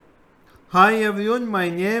Hi everyone, my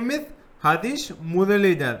name is Harish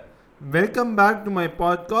Muralidhar. Welcome back to my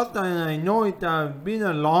podcast, and I know it has been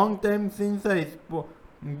a long time since I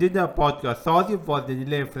did a podcast. Sorry for the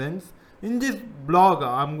delay, friends. In this blog,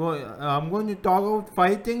 I'm going to talk about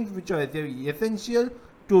 5 things which are essential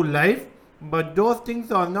to life, but those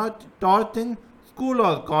things are not taught in school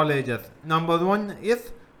or colleges. Number one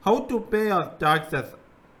is how to pay our taxes.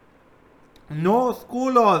 No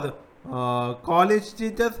school or college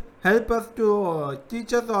teachers help us to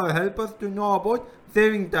teach us or help us to know about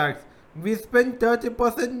saving tax. We spend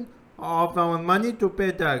 30% of our money to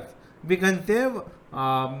pay tax. We can save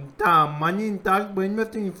money in tax by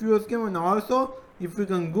investing in fuel scheme, and also if you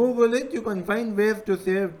can Google it, you can find ways to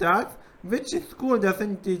save tax which school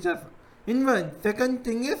doesn't teach us. Second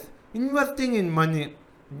thing is investing in money.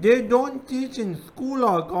 They don't teach in school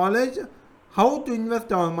or college how to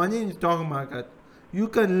invest our money in stock market. You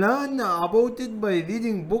can learn about it by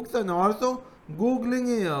reading books and also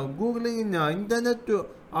googling in internet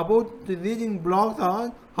about reading blogs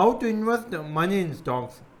on how to invest money in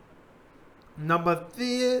stocks. Number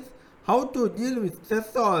three is how to deal with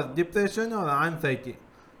stress or depression or anxiety.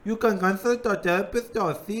 You can consult a therapist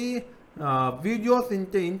or see videos in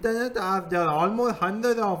the internet, as there are almost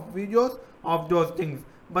hundreds of videos of those things.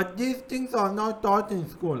 But these things are not taught in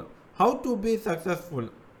school. How to be successful.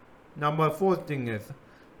 Number four thing is,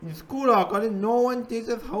 in school or college, no one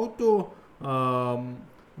teaches on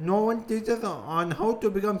how to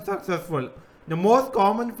become successful. The most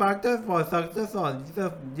common factors for success are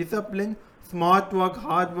discipline, smart work,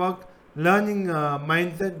 hard work, learning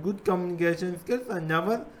mindset, good communication skills, and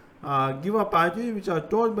never give up attitude, which are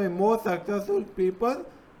told by more successful people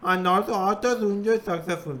and also authors who enjoy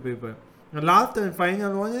successful people. The last and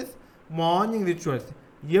final one is morning rituals.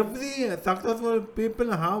 Every successful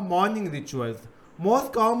people have morning rituals.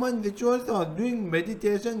 Most common rituals are doing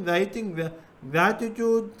meditation, writing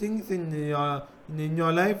gratitude things in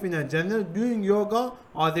your life in a journal, doing yoga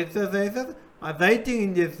or exercises, writing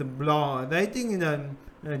in this blog, writing in a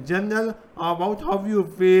journal about how you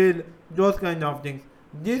feel, those kind of things.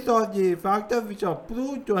 These are the factors which are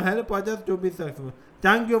proved to help others to be successful.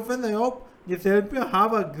 Thank you, friends. I hope this helps you.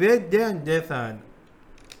 Have a great day and day ahead.